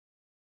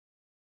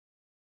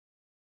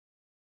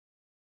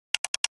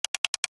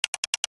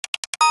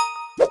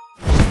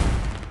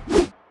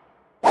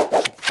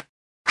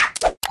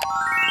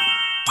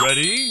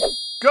Ready,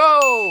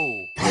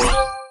 go!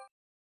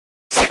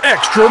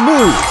 Extra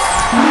move!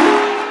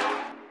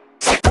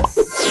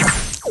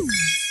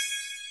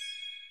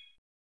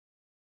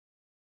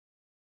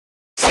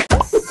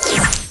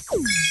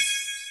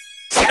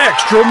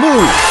 Extra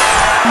move!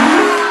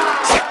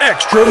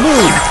 Extra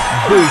move!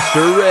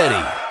 Booster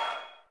ready!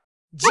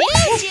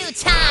 Juju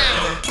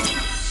time!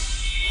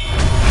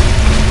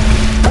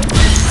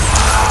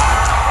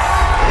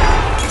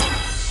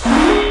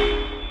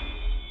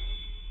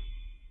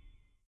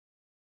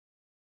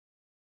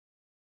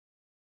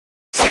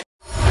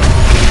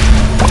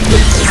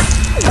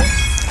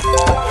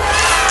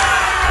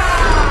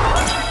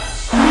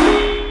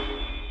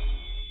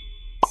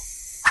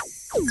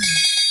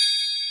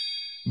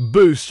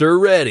 Booster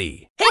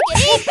ready!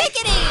 Pickety,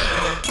 pickety!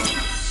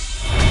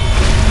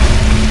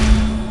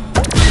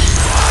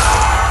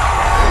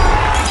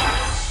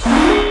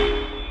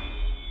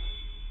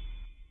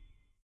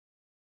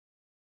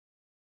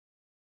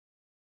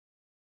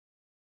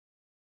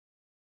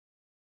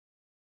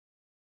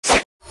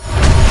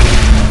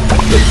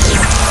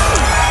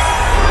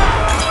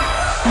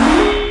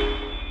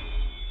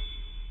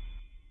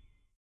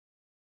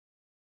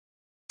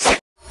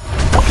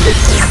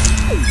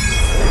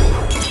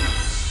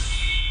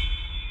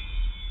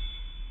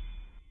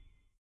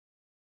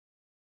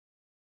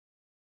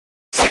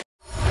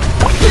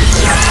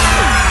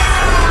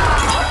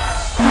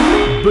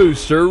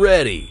 Booster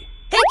ready!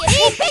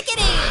 Pickety,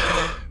 pickety!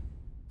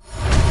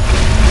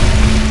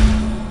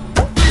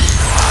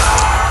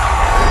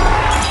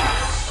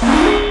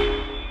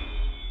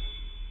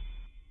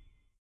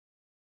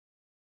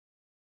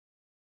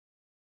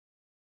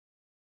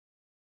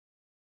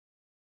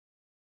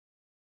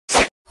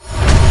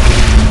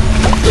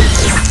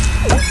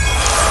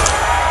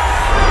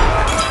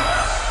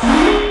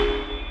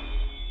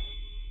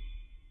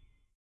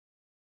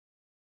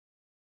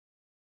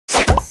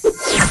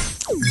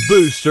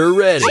 Booster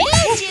ready!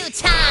 Juju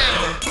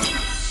time!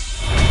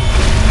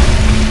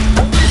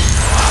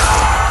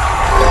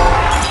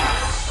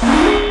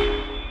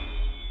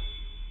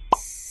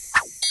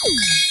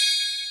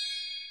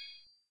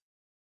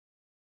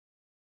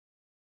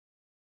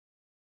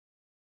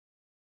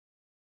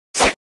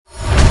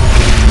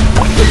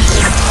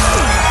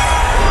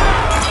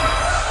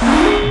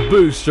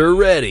 Booster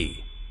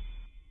ready!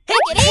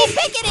 Pickety,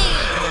 pickety!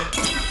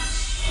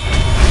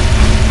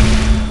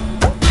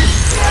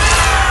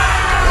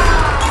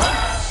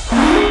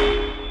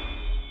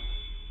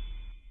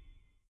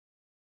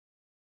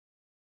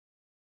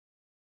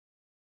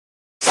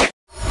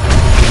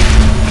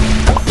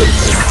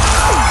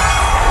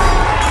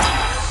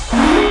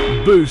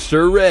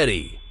 Booster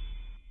ready!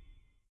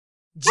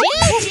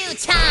 Juju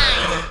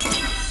time!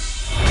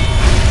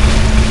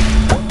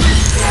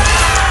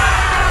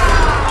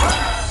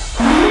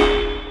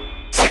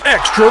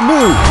 Extra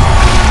move!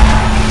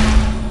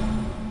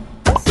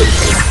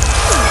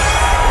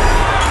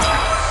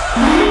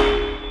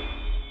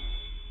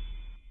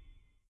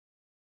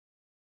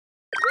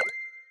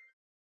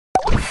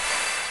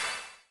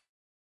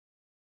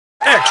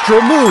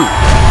 Extra move!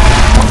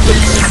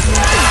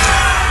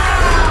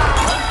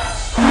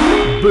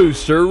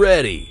 Booster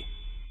ready!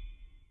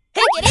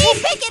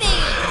 Pickety, pickety!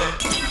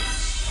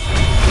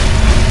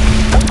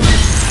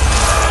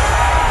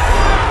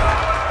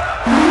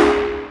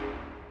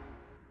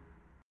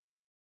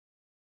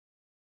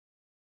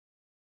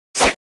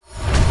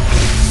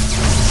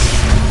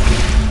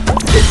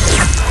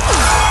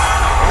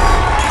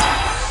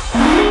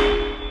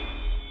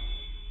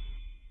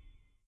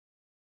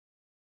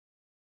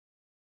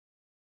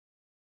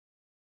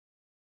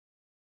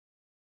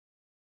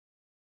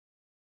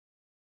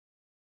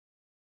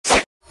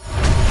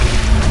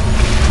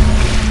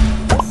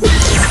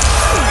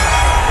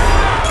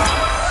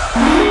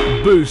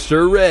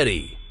 Booster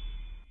ready!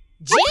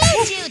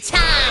 Juju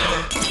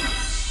time!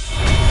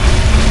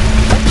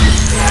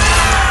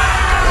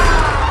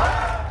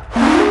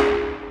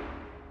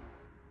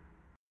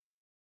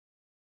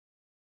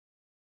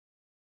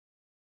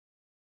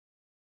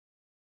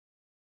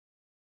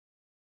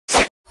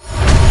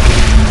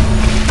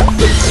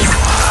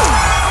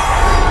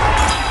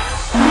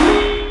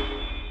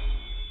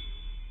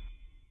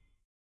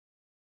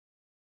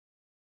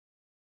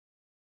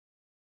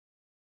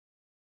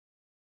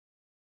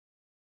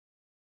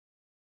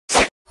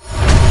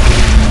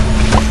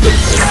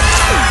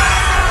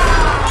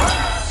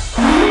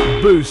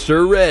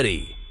 Booster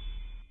ready!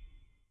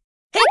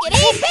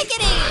 Pickety,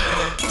 pickety!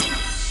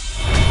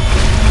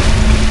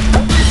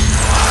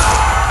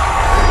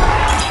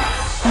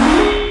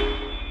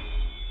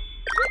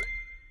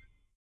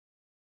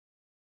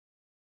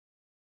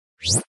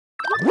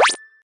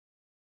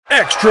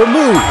 Extra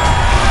move!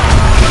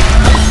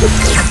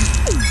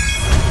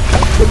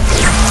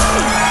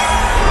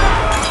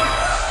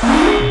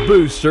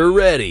 Booster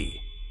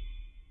ready!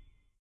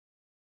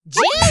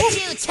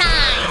 Juju time!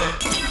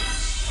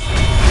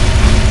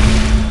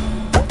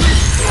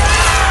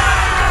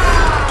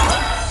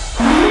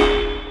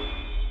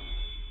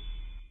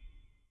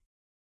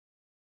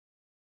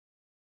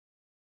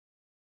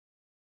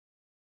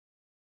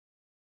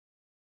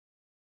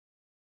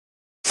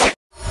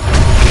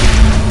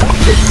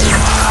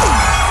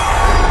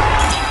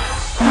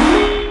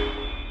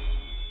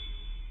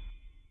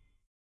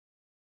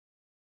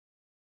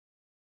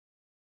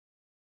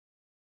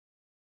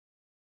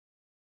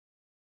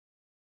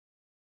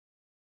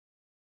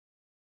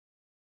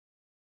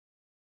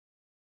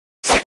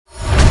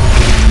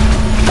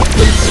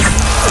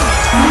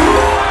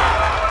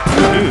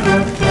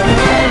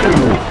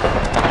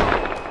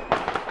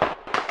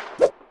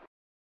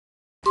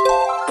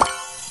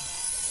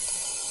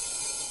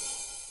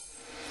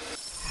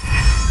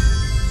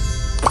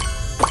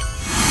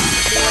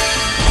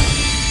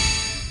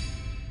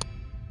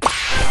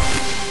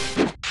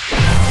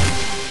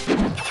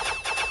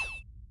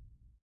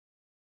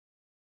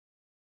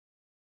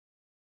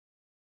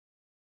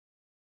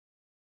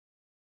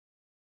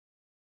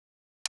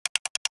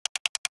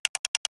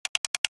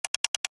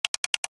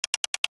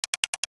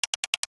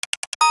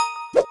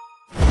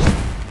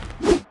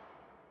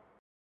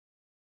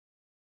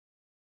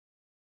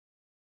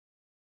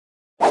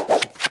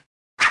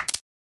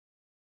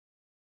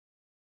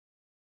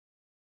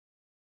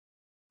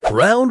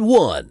 Round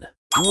 1.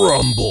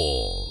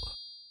 Rumble.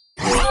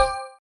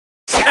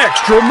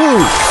 Extra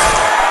move.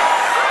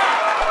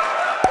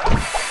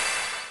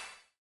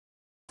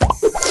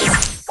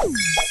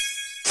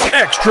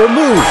 Extra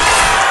move.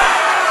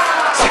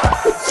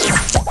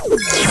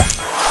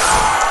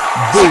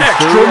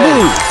 Booster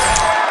ready.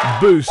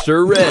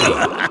 Booster ready.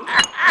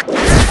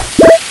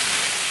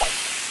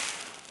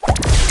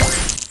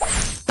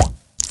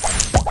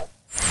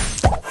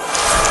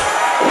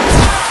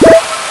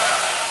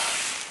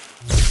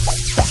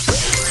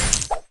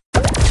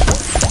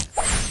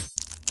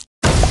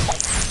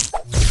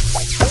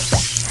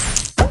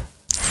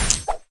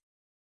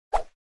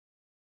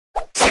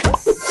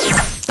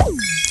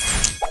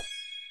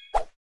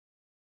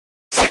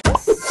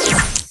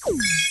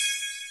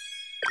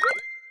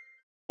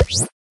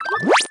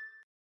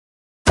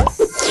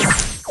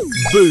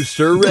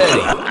 Booster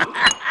ready.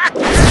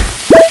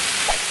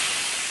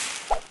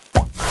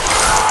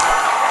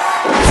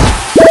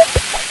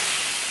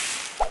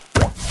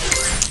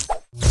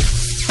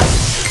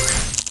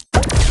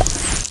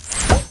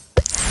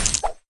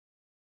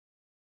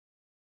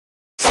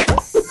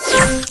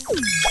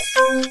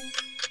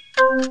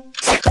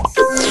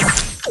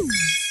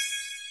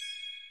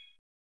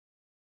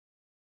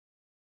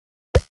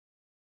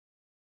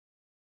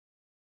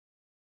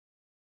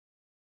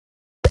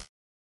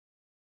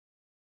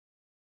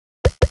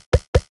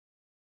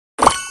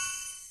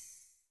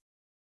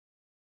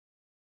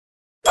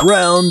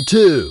 Round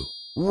 2.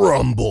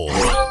 Rumble.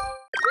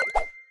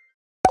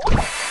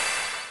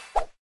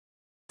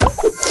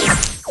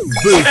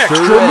 Booster extra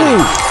ready.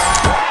 Move.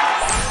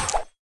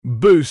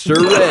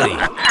 Booster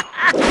ready.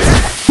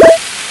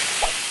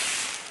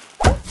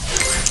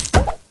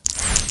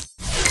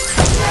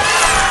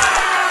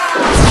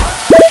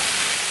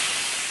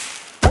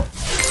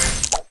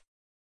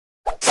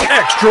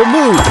 Extra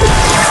move.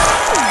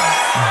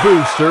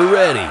 Booster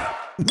ready.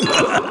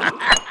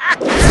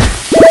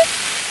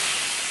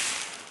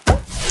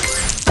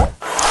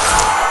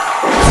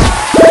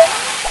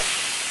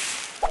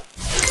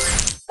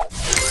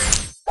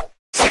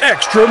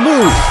 Extra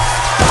move.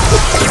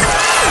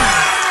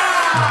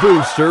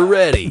 Booster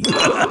ready.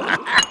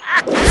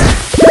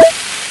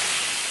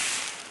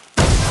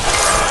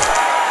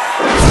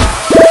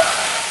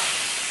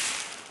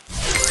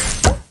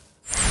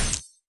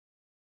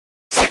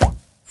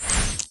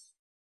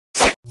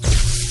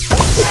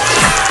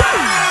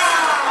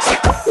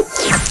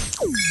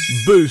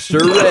 Booster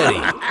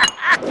ready.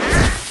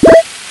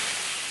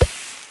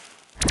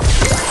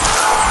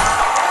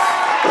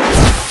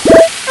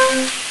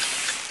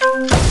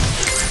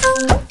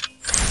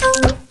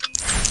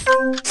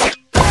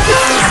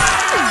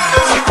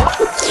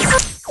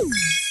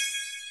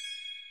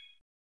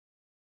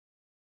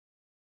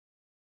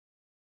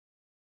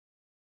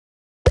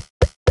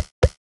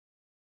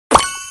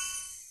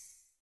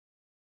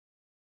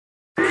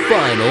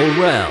 Final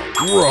round.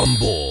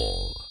 Rumble.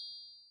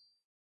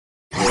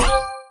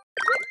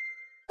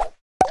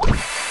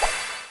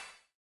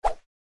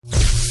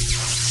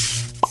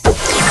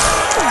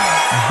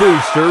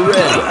 Booster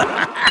ready.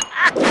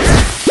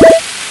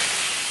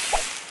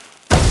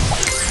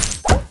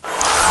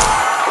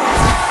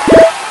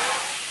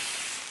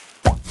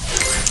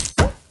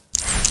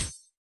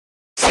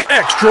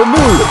 Extra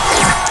move.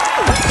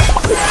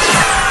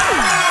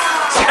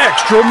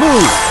 Extra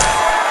move.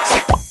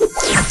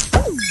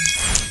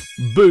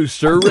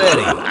 Booster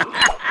ready.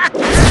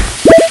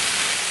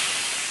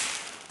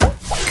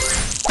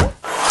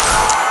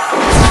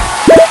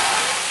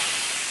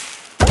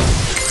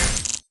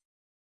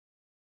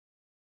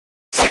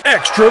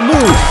 Extra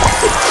move.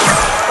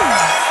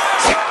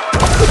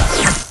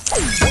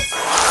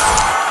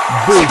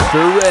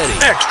 Booster ready.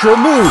 Extra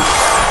move.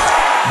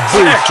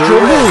 Booster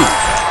ready.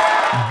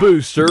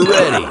 Booster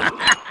ready.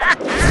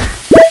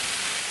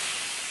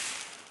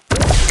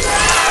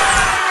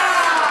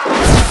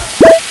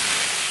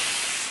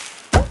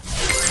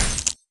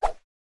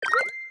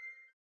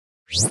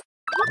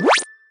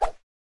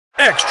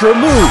 Extra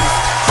move.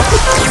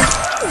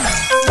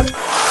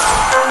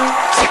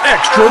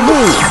 Extra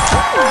move.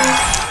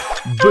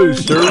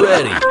 Booster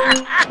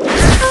ready.